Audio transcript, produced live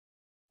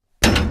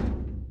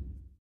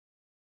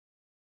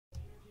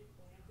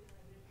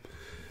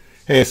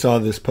Hey, I saw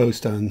this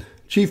post on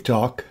Chief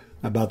Talk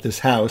about this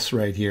house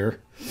right here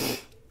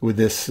with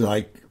this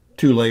like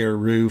two-layer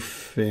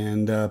roof,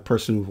 and a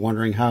person was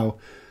wondering how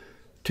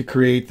to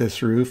create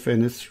this roof,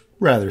 and it's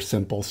rather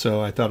simple. So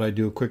I thought I'd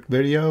do a quick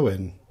video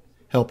and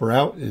help her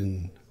out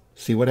and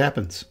see what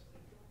happens.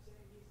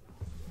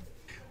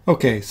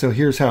 Okay, so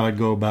here's how I'd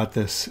go about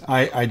this.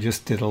 I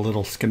just did a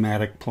little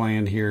schematic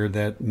plan here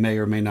that may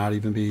or may not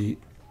even be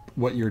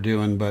what you're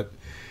doing, but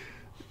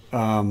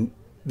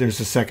there's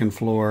the second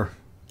floor.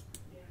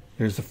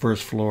 There's the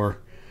first floor.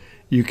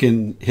 You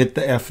can hit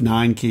the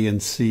F9 key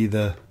and see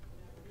the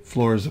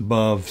floors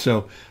above.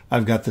 So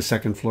I've got the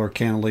second floor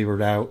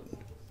cantilevered out.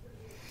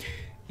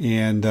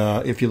 And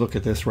if you look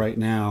at this right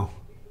now,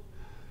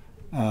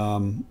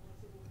 oh,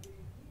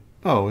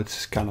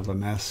 it's kind of a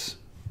mess.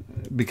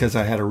 Because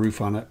I had a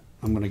roof on it,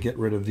 I'm going to get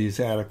rid of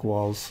these attic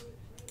walls.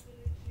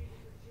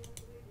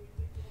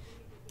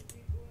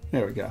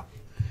 There we go.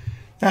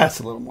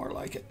 That's a little more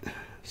like it.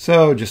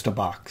 So just a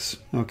box,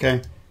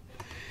 okay?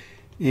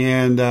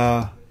 And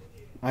I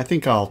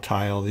think I'll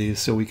tile these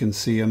so we can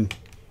see them.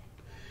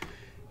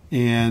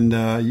 And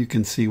you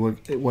can see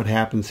what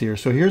happens here.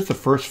 So here's the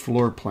first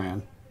floor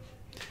plan.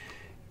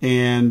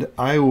 And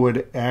I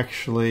would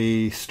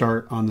actually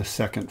start on the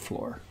second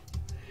floor.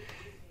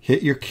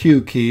 Hit your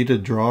Q key to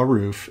draw a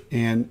roof,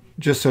 and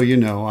just so you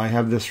know, I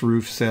have this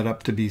roof set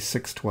up to be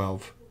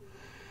 612,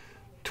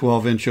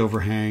 12-inch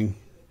overhang,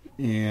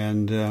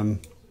 and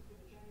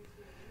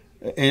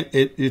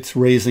it's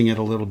raising it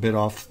a little bit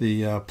off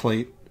the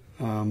plate,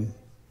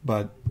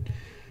 but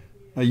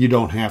you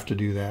don't have to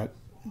do that.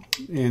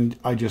 And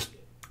I just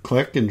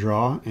click and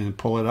draw and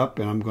pull it up,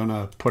 and I'm going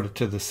to put it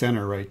to the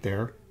center right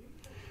there.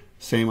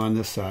 Same on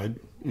this side,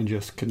 and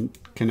just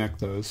connect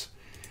those.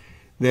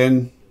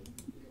 Then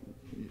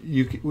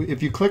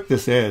if you click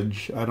this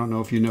edge, I don't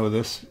know if you know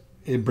this,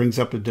 it brings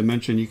up a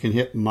dimension. You can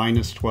hit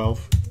 -12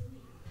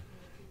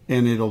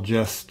 and it'll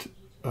just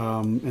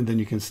and then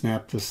you can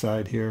snap this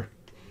side here.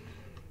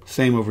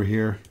 Same over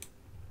here,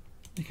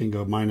 you can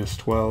go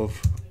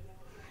 -12.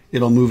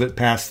 It'll move it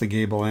past the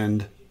gable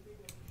end.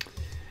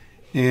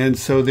 And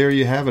so there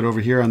you have it.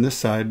 Over here on this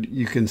side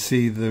you can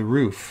see the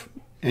roof,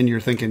 and you're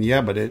thinking,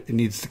 yeah, but it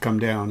needs to come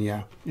down.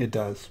 Yeah, it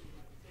does.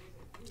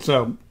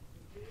 So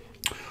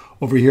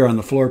over here on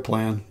the floor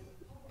plan,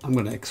 I'm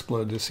going to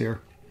explode this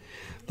here.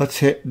 Let's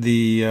hit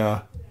the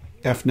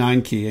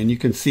F9 key, and you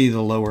can see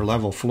the lower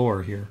level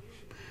floor here.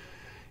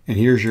 And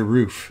here's your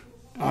roof.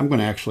 I'm going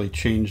to actually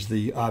change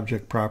the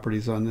object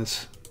properties on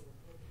this.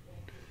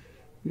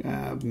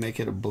 Make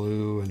it a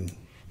blue, and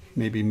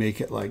maybe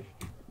make it like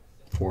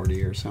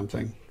 40 or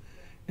something.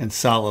 And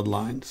solid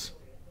lines.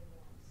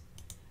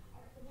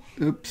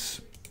 Oops.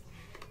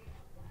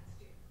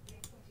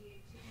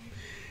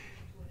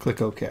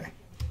 Click OK.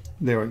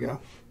 There we go.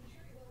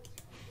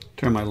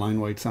 Turn my line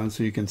weights on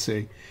so you can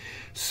see.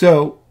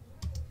 So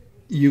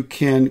you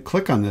can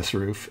click on this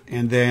roof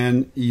and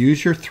then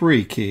use your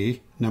 3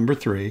 key, number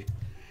 3,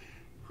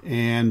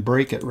 and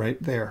break it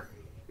right there.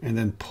 And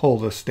then pull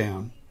this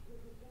down.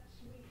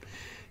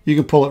 You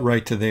can pull it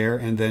right to there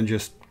and then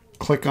just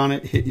click on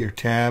it, hit your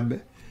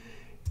tab,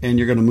 and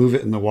you're going to move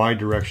it in the Y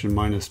direction,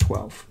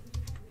 -12.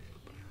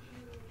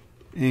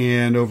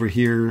 And over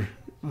here,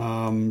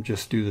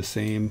 just do the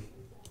same.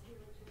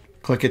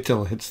 Click it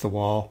till it hits the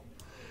wall,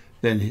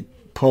 then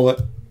pull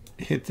it,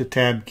 hit the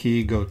tab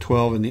key, go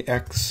 12 in the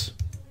X,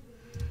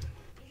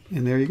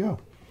 and there you go.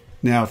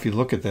 Now if you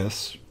look at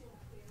this,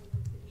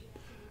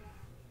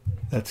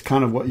 that's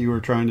kind of what you were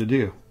trying to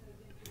do.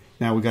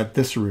 Now we got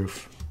this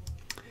roof.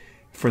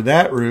 For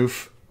that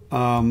roof,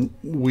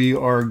 we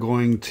are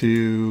going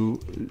to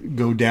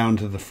go down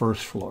to the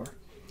first floor.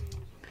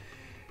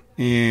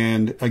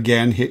 And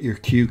again, hit your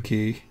Q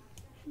key,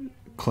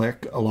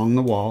 click along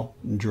the wall,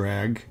 and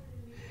drag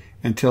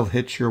until it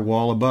hits your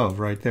wall above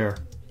right there.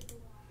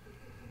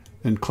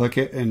 Then click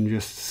it and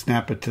just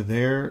snap it to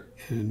there,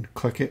 and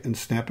click it and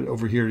snap it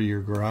over here to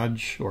your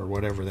garage or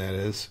whatever that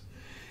is.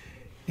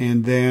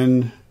 And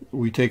then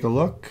we take a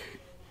look,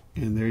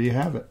 and there you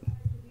have it.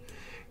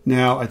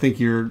 Now I think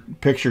your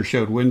picture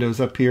showed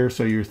windows up here,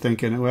 so you're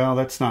thinking, well,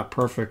 that's not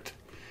perfect.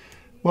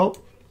 Well,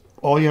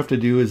 all you have to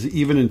do is,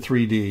 even in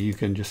 3D, you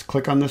can just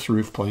click on this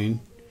roof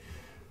plane,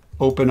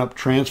 open up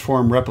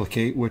Transform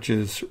Replicate, which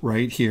is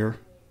right here.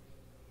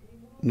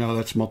 No,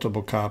 that's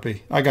multiple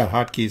copy. I got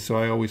hotkeys, so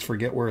I always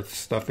forget where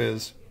stuff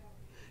is.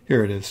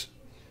 Here it is.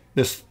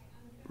 This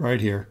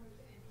right here.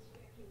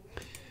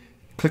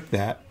 Click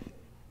that,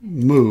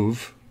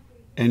 move,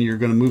 and you're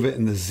going to move it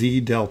in the Z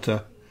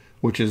delta,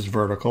 which is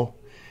vertical.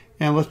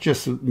 And let's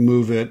just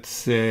move it,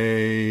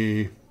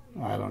 say,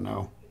 I don't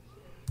know,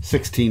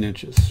 16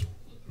 inches.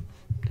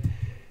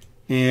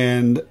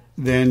 And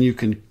then you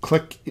can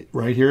click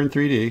right here in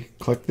 3D,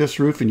 click this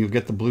roof, and you'll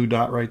get the blue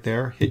dot right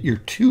there. Hit your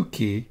 2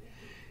 key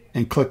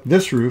and click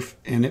this roof,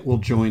 and it will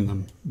join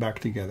them back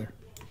together.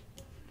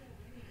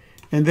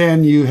 And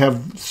then you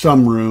have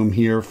some room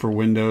here for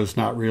windows,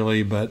 not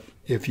really, but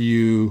if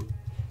you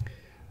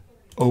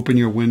open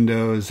your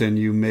windows and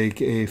you make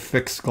a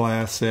fixed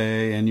glass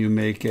A and you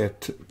make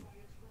it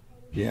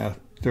Yeah,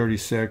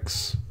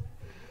 36.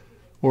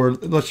 Or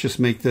let's just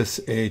make this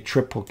a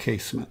triple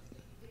casement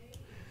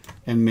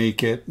and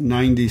make it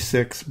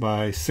 96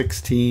 by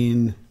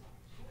 16.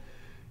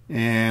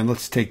 And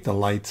let's take the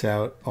lights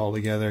out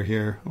altogether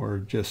here, or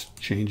just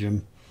change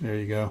them. There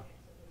you go.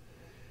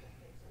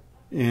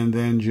 And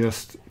then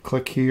just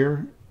click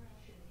here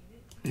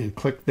and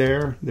click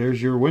there.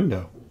 There's your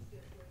window.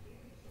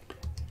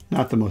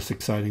 Not the most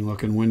exciting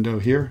looking window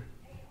here.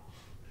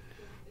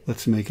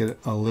 Let's make it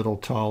a little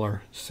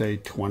taller, say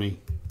 20.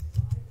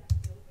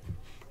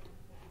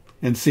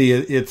 And see,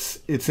 it's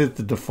at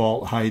the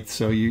default height,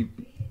 so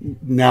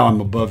now I'm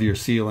above your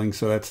ceiling,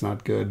 so that's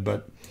not good,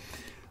 but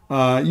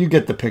you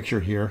get the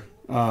picture here.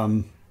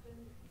 You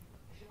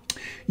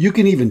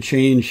can even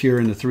change here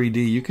in the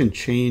 3D, you can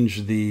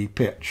change the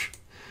pitch.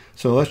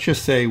 So let's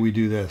just say we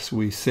do this.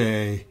 We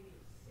say,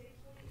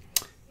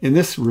 in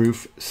this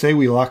roof, say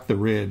we lock the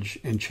ridge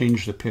and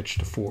change the pitch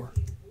to 4.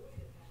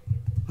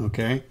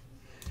 Okay?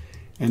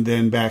 And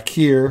then back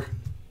here,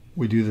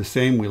 we do the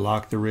same. We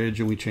lock the ridge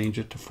and we change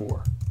it to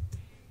 4.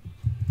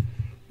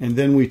 And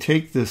then we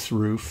take this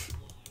roof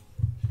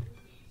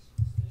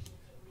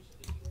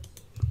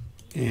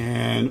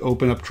and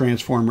open up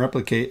Transform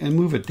Replicate and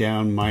move it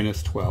down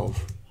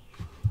 -12.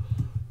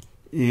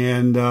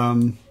 And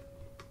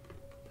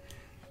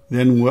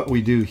then what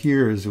we do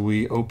here is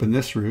we open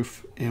this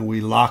roof and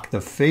we lock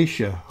the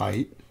fascia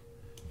height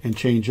and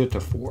change it to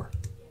 4.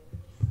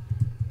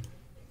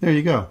 There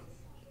you go.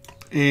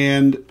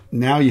 And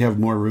now you have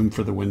more room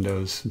for the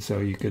windows, and so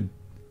you could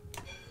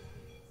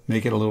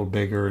make it a little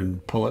bigger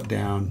and pull it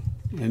down.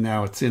 And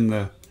now it's in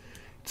the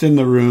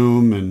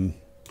room, and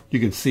you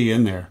can see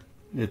in there.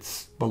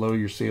 It's below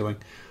your ceiling.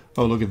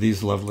 Oh, look at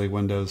these lovely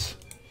windows.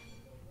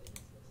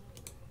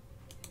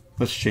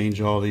 Let's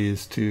change all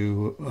these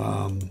to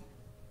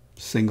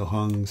single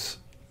hungs.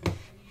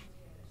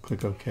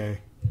 Click OK.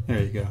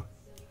 There you go.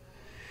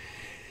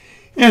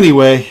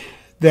 Anyway,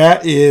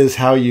 that is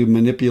how you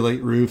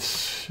manipulate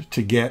roofs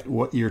to get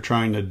what you're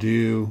trying to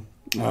do.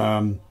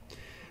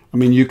 I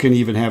mean, you can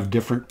even have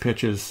different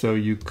pitches, so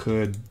you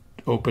could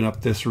open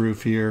up this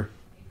roof here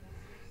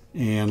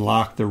and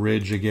lock the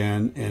ridge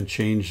again and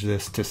change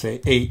this to,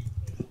 say, 8.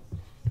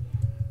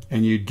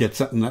 And you'd get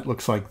something that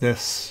looks like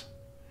this,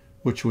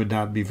 which would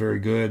not be very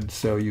good.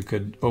 So you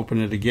could open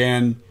it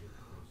again,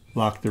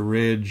 lock the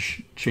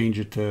ridge, change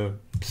it to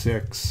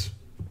 6,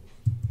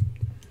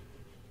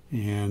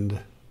 and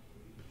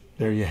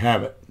there you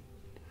have it.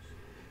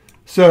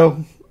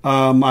 So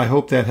I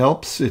hope that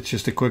helps. It's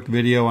just a quick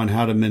video on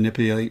how to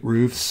manipulate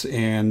roofs,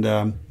 and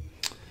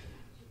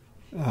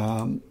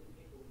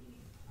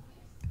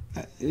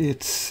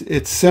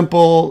it's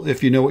simple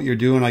if you know what you're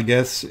doing, I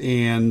guess.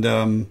 And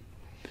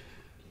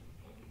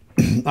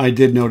I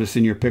did notice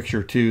in your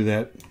picture too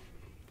that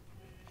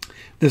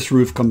this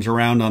roof comes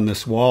around on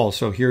this wall.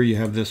 So here you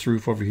have this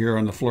roof over here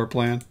on the floor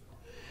plan.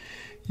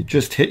 You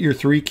just hit your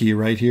 3 key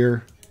right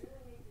here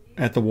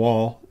at the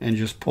wall and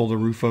just pull the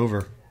roof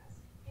over.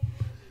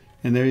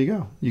 And there you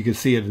go. You can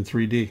see it in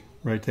 3D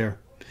right there.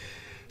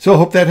 So I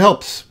hope that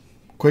helps.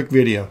 Quick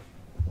video.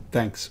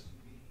 Thanks.